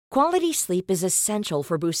Quality sleep is essential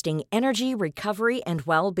for boosting energy, recovery, and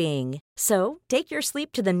well-being. So, take your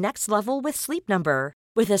sleep to the next level with Sleep Number.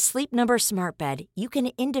 With a Sleep Number smart bed, you can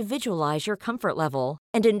individualize your comfort level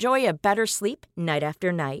and enjoy a better sleep night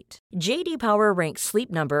after night. J.D. Power ranks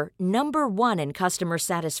Sleep Number number one in customer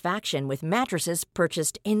satisfaction with mattresses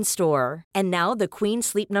purchased in-store. And now the Queen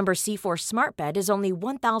Sleep Number C4 smart bed is only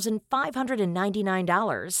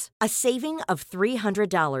 $1,599, a saving of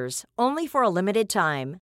 $300, only for a limited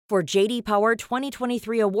time. For JD Power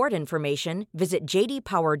 2023 award information, visit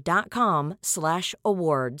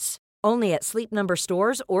jdpower.com/awards. Only at Sleep Number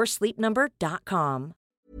stores or sleepnumber.com.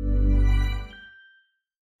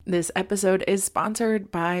 This episode is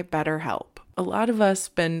sponsored by BetterHelp. A lot of us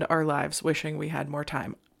spend our lives wishing we had more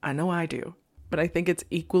time. I know I do. But I think it's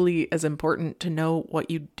equally as important to know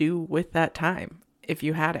what you do with that time, if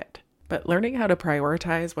you had it. But learning how to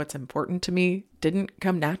prioritize what's important to me didn't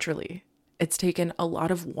come naturally. It's taken a lot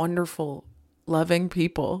of wonderful, loving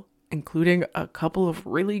people, including a couple of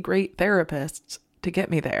really great therapists, to get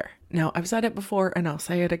me there. Now, I've said it before and I'll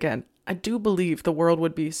say it again. I do believe the world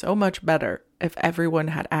would be so much better if everyone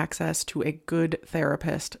had access to a good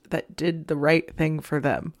therapist that did the right thing for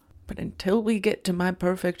them. But until we get to my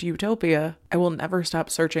perfect utopia, I will never stop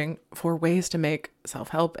searching for ways to make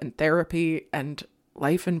self-help and therapy and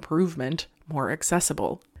life improvement more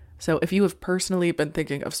accessible. So if you have personally been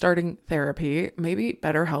thinking of starting therapy, maybe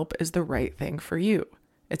BetterHelp is the right thing for you.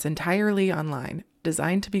 It's entirely online,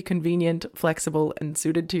 designed to be convenient, flexible, and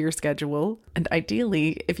suited to your schedule. And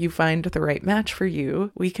ideally, if you find the right match for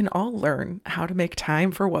you, we can all learn how to make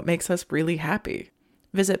time for what makes us really happy.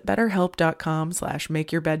 Visit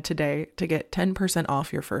betterhelp.com/makeyourbed today to get 10%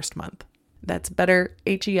 off your first month. That's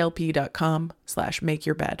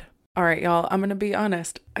betterhelp.com/makeyourbed. All right, y'all, I'm going to be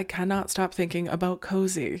honest. I cannot stop thinking about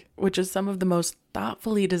Cozy, which is some of the most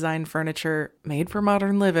thoughtfully designed furniture made for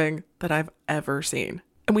modern living that I've ever seen.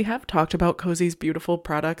 And we have talked about Cozy's beautiful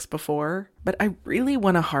products before, but I really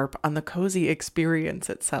want to harp on the Cozy experience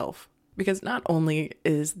itself. Because not only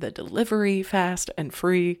is the delivery fast and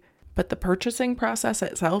free, but the purchasing process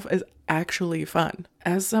itself is actually fun.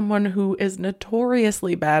 As someone who is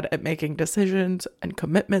notoriously bad at making decisions and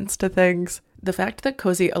commitments to things, the fact that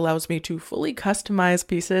Cozy allows me to fully customize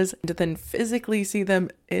pieces and then physically see them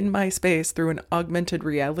in my space through an augmented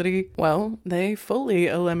reality, well, they fully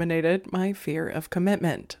eliminated my fear of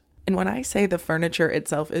commitment. And when I say the furniture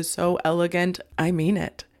itself is so elegant, I mean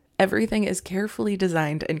it. Everything is carefully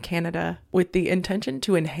designed in Canada with the intention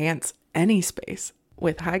to enhance any space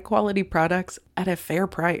with high-quality products at a fair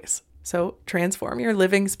price. So transform your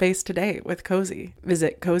living space today with Cozy.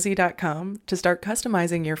 Visit cozy.com to start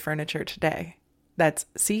customizing your furniture today. That's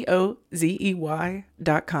COZEY.com.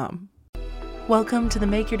 Welcome to the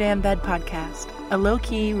Make Your Damn Bed podcast, a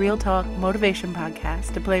low-key, real-talk motivation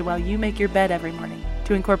podcast to play while you make your bed every morning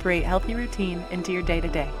to incorporate healthy routine into your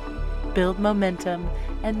day-to-day, build momentum,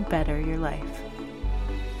 and better your life.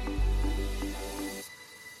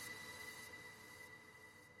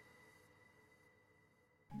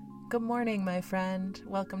 Good morning, my friend.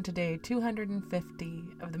 Welcome to day 250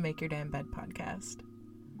 of the Make Your Damn Bed podcast.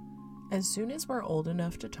 As soon as we're old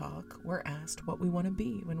enough to talk, we're asked what we want to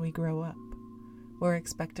be when we grow up. We're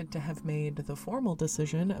expected to have made the formal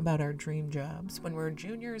decision about our dream jobs when we're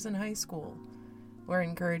juniors in high school. We're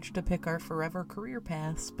encouraged to pick our forever career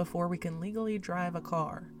paths before we can legally drive a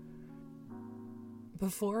car.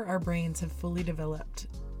 Before our brains have fully developed,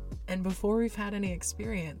 and before we've had any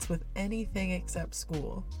experience with anything except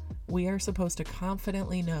school, we are supposed to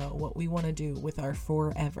confidently know what we want to do with our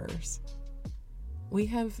forevers. We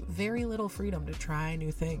have very little freedom to try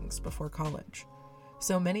new things before college.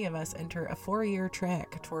 So many of us enter a 4-year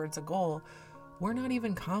track towards a goal we're not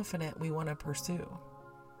even confident we want to pursue.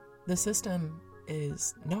 The system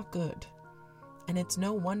is not good. And it's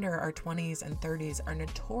no wonder our 20s and 30s are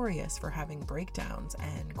notorious for having breakdowns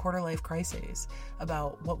and quarter-life crises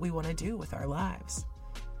about what we want to do with our lives.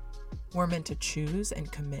 We're meant to choose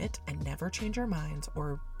and commit and never change our minds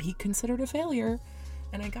or be considered a failure.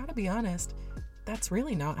 And I gotta be honest, that's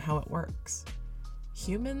really not how it works.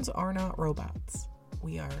 Humans are not robots.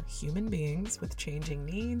 We are human beings with changing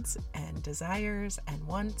needs and desires and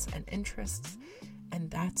wants and interests,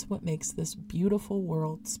 and that's what makes this beautiful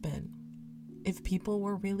world spin. If people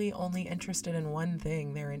were really only interested in one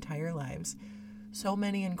thing their entire lives, so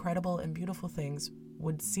many incredible and beautiful things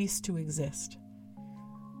would cease to exist.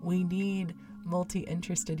 We need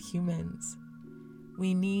multi-interested humans.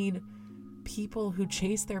 We need people who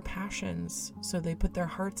chase their passions so they put their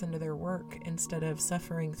hearts into their work instead of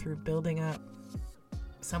suffering through building up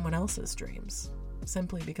someone else's dreams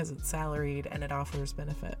simply because it's salaried and it offers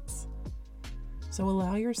benefits. So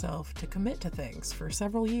allow yourself to commit to things for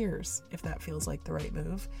several years if that feels like the right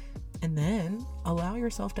move, and then allow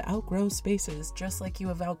yourself to outgrow spaces just like you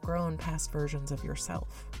have outgrown past versions of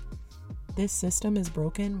yourself. This system is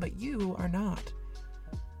broken, but you are not.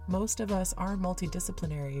 Most of us are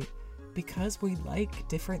multidisciplinary because we like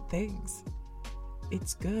different things.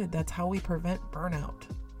 It's good. That's how we prevent burnout.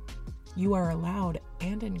 You are allowed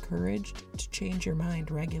and encouraged to change your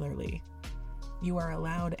mind regularly. You are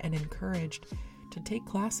allowed and encouraged to take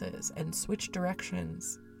classes and switch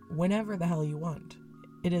directions whenever the hell you want.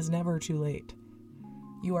 It is never too late.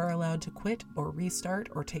 You are allowed to quit or restart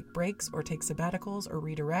or take breaks or take sabbaticals or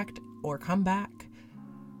redirect or come back.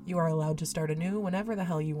 You are allowed to start anew whenever the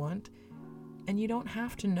hell you want, and you don't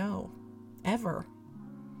have to know, ever.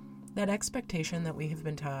 That expectation that we have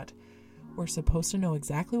been taught, we're supposed to know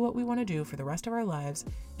exactly what we want to do for the rest of our lives,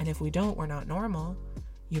 and if we don't, we're not normal.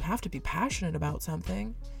 You have to be passionate about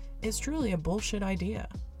something, is truly a bullshit idea.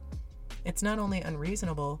 It's not only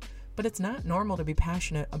unreasonable, but it's not normal to be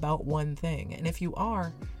passionate about one thing, and if you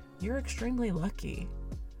are, you're extremely lucky.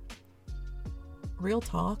 Real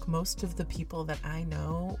talk, most of the people that I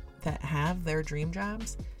know that have their dream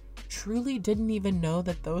jobs truly didn't even know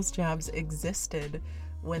that those jobs existed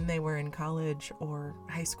when they were in college or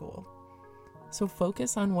high school. So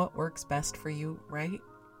focus on what works best for you right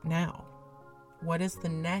now. What is the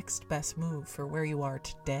next best move for where you are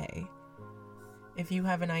today? If you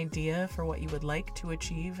have an idea for what you would like to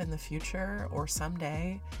achieve in the future or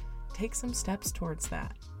someday, take some steps towards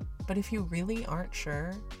that. But if you really aren't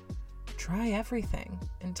sure, try everything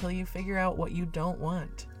until you figure out what you don't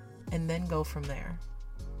want, and then go from there.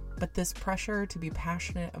 But this pressure to be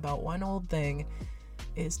passionate about one old thing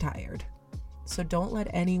is tired. So don't let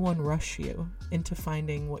anyone rush you into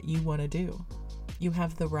finding what you want to do. You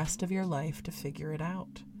have the rest of your life to figure it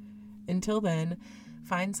out. Until then,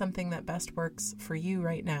 find something that best works for you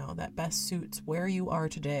right now, that best suits where you are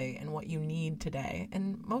today and what you need today.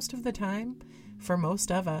 And most of the time, for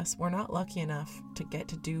most of us, we're not lucky enough to get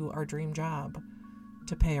to do our dream job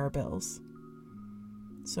to pay our bills.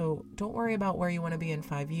 So don't worry about where you want to be in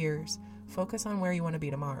 5 years. Focus on where you want to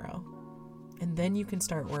be tomorrow. And then you can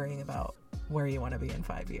start worrying about where you want to be in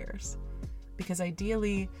 5 years. Because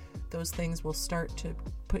ideally, those things will start to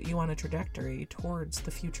put you on a trajectory towards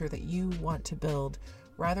the future that you want to build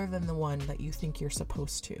rather than the one that you think you're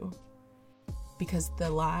supposed to. Because the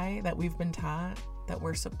lie that we've been taught, that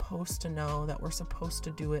we're supposed to know, that we're supposed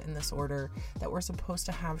to do it in this order, that we're supposed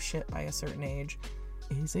to have shit by a certain age,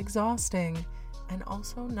 is exhausting and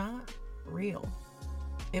also not real.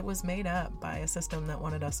 It was made up by a system that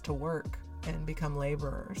wanted us to work and become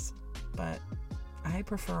laborers. But I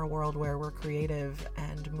prefer a world where we're creative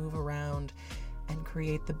and move around and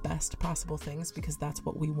create the best possible things because that's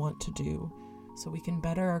what we want to do, so we can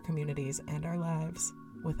better our communities and our lives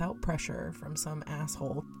without pressure from some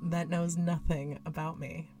asshole that knows nothing about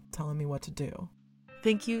me telling me what to do.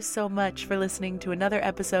 Thank you so much for listening to another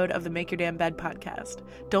episode of the Make Your Damn Bed podcast.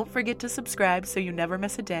 Don't forget to subscribe so you never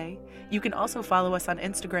miss a day. You can also follow us on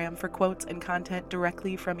Instagram for quotes and content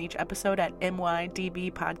directly from each episode at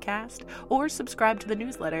MYDB Podcast, or subscribe to the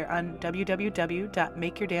newsletter on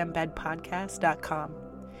www.makeyourdamnbedpodcast.com.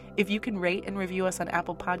 If you can rate and review us on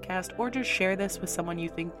Apple Podcast or just share this with someone you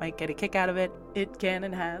think might get a kick out of it, it can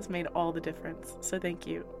and has made all the difference. So thank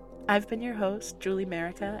you. I've been your host, Julie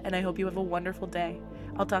Merica, and I hope you have a wonderful day.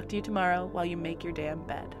 I'll talk to you tomorrow while you make your damn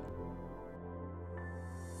bed.